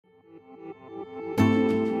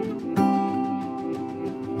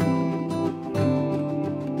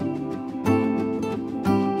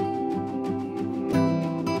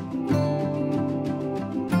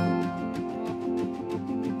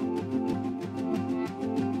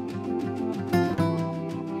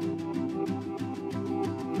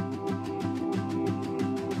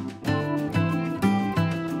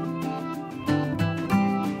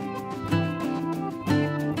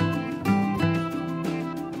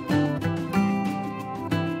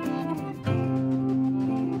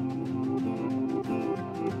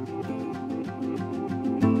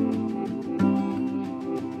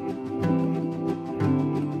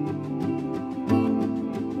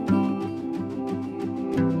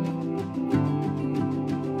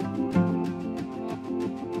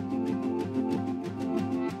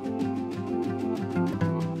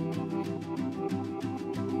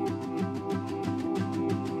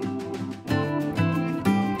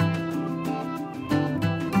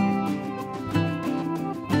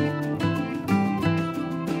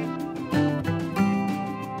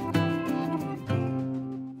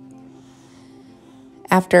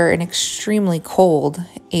After an extremely cold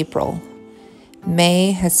April,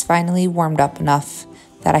 May has finally warmed up enough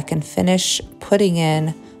that I can finish putting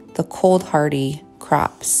in the cold hardy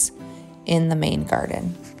crops in the main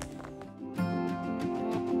garden.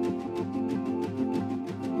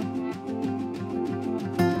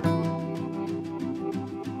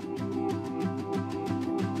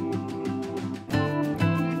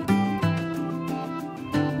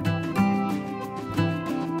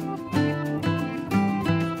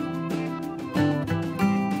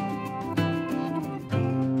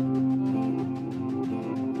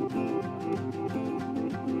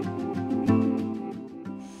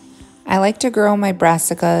 I like to grow my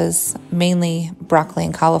brassicas, mainly broccoli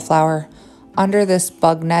and cauliflower, under this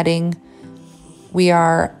bug netting. We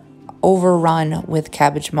are overrun with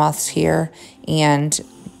cabbage moths here, and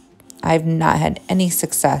I've not had any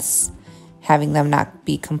success having them not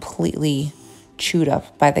be completely chewed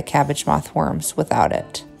up by the cabbage moth worms without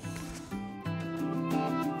it.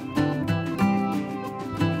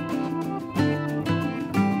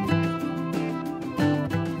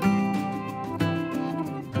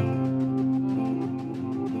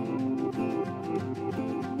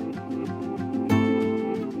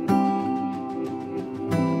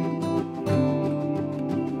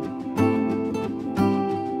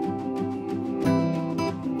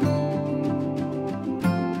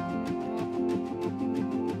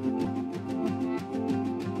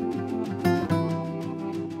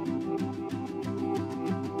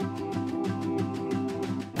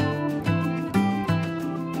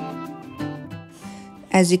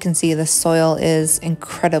 As you can see, the soil is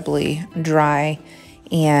incredibly dry,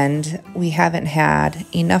 and we haven't had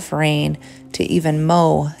enough rain to even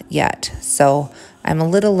mow yet. So I'm a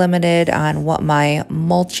little limited on what my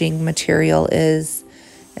mulching material is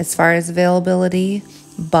as far as availability,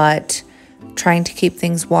 but trying to keep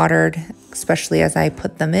things watered, especially as I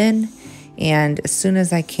put them in. And as soon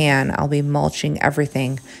as I can, I'll be mulching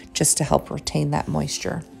everything just to help retain that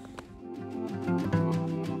moisture.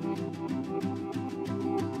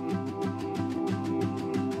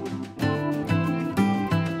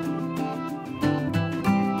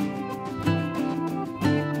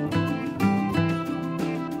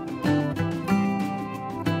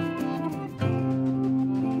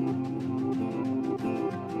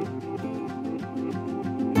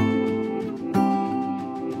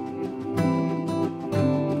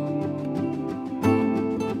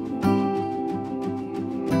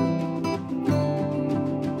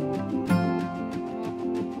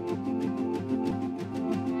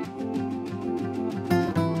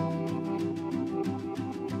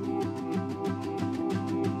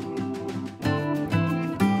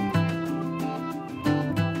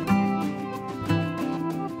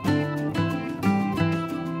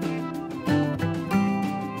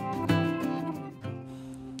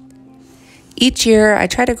 Each year, I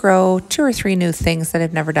try to grow 2 or 3 new things that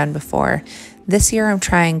I've never done before. This year, I'm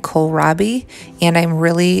trying kohlrabi, and I'm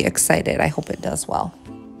really excited. I hope it does well.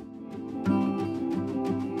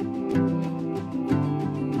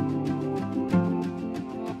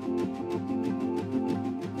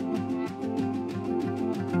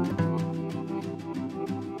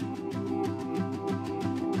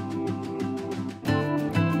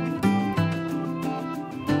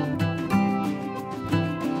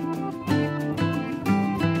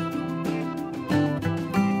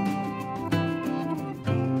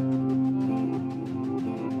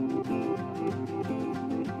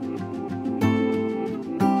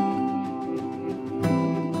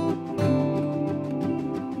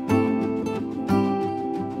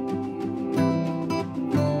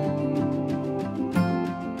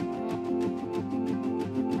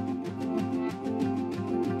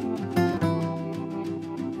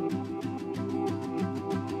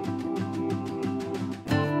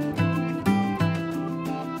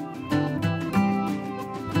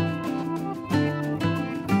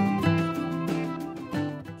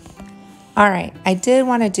 All right, I did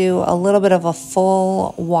want to do a little bit of a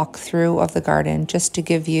full walkthrough of the garden just to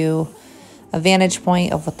give you a vantage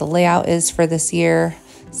point of what the layout is for this year.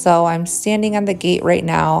 So I'm standing on the gate right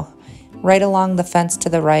now. Right along the fence to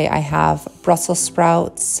the right, I have Brussels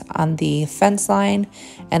sprouts on the fence line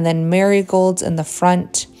and then marigolds in the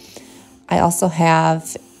front. I also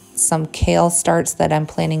have some kale starts that I'm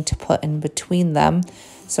planning to put in between them.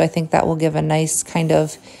 So I think that will give a nice kind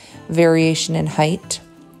of variation in height.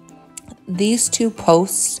 These 2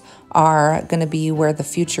 posts are going to be where the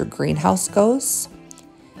future greenhouse goes.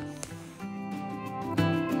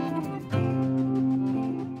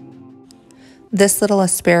 This little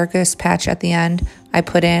asparagus patch at the end, I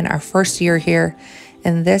put in our first year here,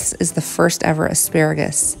 and this is the first ever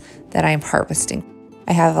asparagus that I'm harvesting.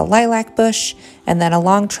 I have a lilac bush and then a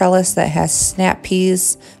long trellis that has snap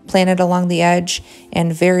peas planted along the edge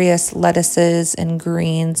and various lettuces and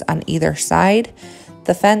greens on either side.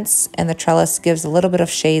 The fence and the trellis gives a little bit of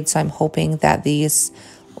shade, so I'm hoping that these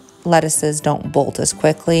lettuces don't bolt as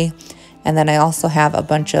quickly. And then I also have a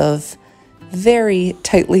bunch of very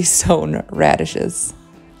tightly sewn radishes.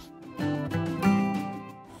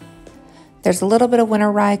 There's a little bit of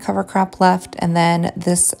winter rye cover crop left, and then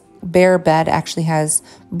this bare bed actually has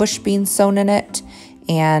bush beans sown in it,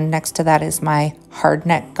 and next to that is my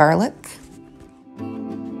hardneck garlic.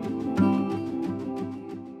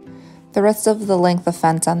 The rest of the length of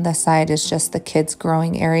fence on this side is just the kids'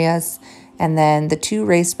 growing areas, and then the 2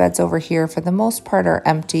 raised beds over here for the most part are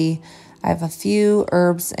empty. I have a few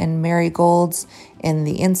herbs and marigolds in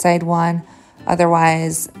the inside one.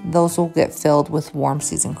 Otherwise, those will get filled with warm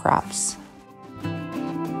season crops.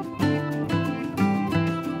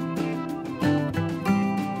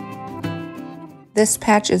 This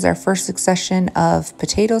patch is our first succession of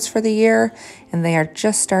potatoes for the year, and they are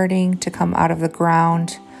just starting to come out of the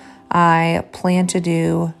ground. I plan to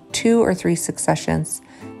do 2 or 3 successions.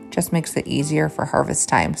 Just makes it easier for harvest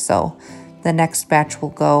time. So the next batch will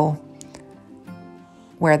go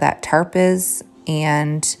where that tarp is,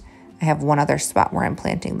 and I have one other spot where I'm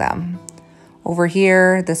planting them. Over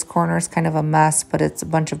here, this corner is kind of a mess, but it's a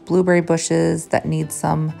bunch of blueberry bushes that need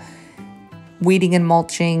some weeding and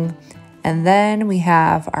mulching. And then we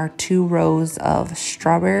have our 2 rows of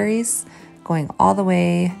strawberries going all the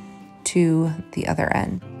way to the other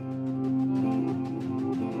end.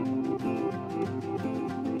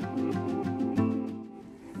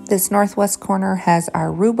 This northwest corner has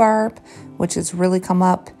our rhubarb, which has really come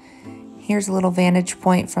up. Here's a little vantage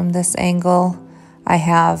point from this angle. I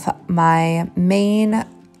have my main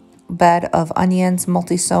bed of onions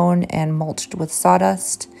multi-sown and mulched with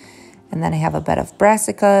sawdust. And then I have a bed of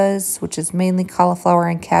brassicas, which is mainly cauliflower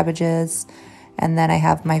and cabbages. And then I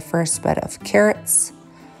have my first bed of carrots,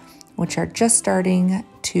 which are just starting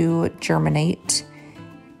to germinate.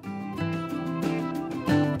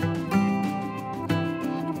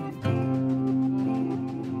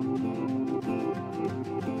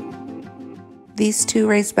 These 2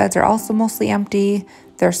 raised beds are also mostly empty.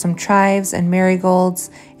 There's some chives and marigolds,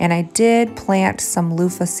 and I did plant some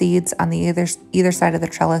loofah seeds on the either side of the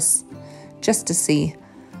trellis just to see.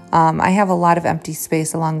 I have a lot of empty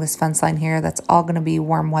space along this fence line here. That's all going to be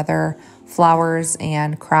warm weather flowers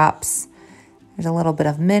and crops. There's a little bit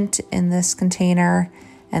of mint in this container,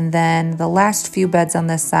 and then the last few beds on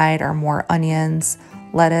this side are more onions,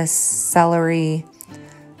 lettuce, celery,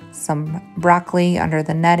 some broccoli under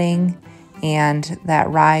the netting, and that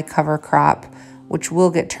rye cover crop, which will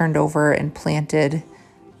get turned over and planted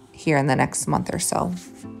here in the next month or so.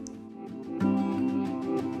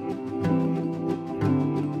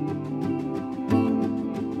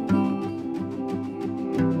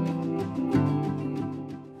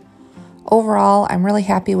 Overall, I'm really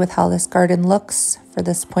happy with how this garden looks for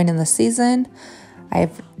this point in the season.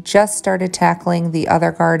 I've just started tackling the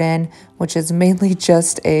other garden, which is mainly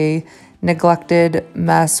just a neglected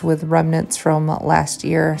mess with remnants from last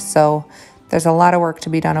year. So there's a lot of work to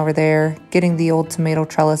be done over there, getting the old tomato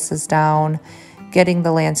trellises down, getting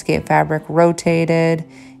the landscape fabric rotated,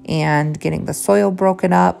 and getting the soil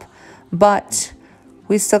broken up. But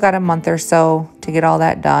we still got a month or so to get all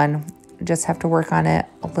that done. Just have to work on it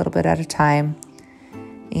a little bit at a time.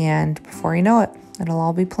 And before you know it, it'll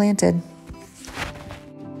all be planted.